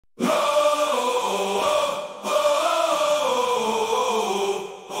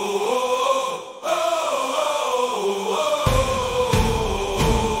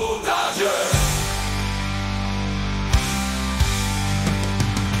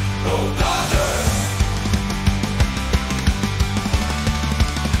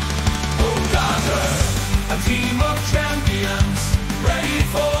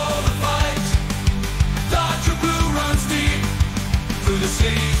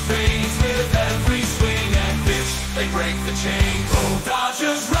veins with every swing and pitch. They break the chains. Oh,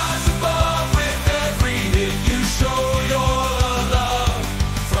 Dodgers rise above with every hit. You show your love.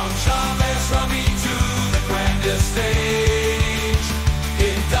 From Chavez Rummy to the grandest stage.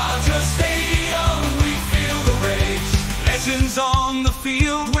 In Dodger Stadium, we feel the rage. Legends on the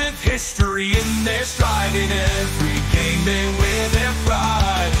field with history in their stride. In every game they wear their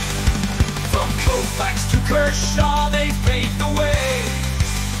pride. From Koufax to Kershaw, they paved the way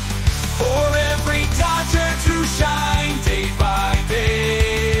for every Dodger to shine day by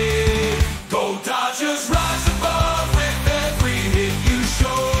day. Go Dodgers, rise above with every hit. You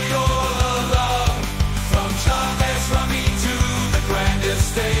show your love. From Chavez Rummy to the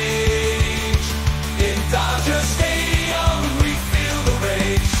grandest stage. In Dodger Stadium, we feel the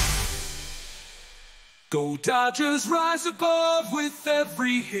rage. Go Dodgers, rise above with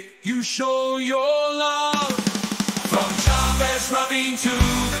every hit. You show your love. From Chavez Rummy to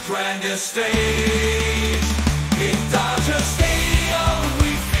the grandest stage. In Dodger Stadium,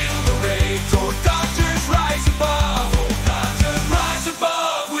 we feel the rage. Go Dodgers, rise above. Go Dodgers, rise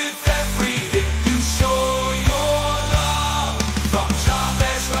above with every hit. You show your love. From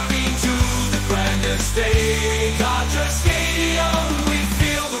Chavez Rummy to the grandest stage. Dodger Stadium, we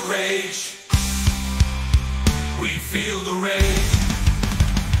feel the rage. We feel the rage.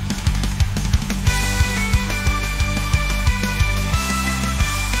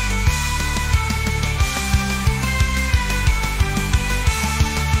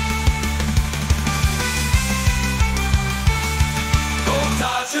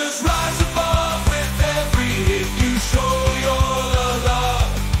 Dodgers rise above with every hit. You show your love.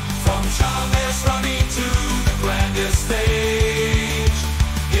 From Chavez Rummy to the grandest stage.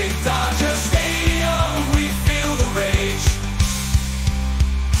 In Dodger Stadium, we feel the rage.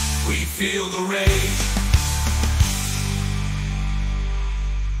 We feel the rage.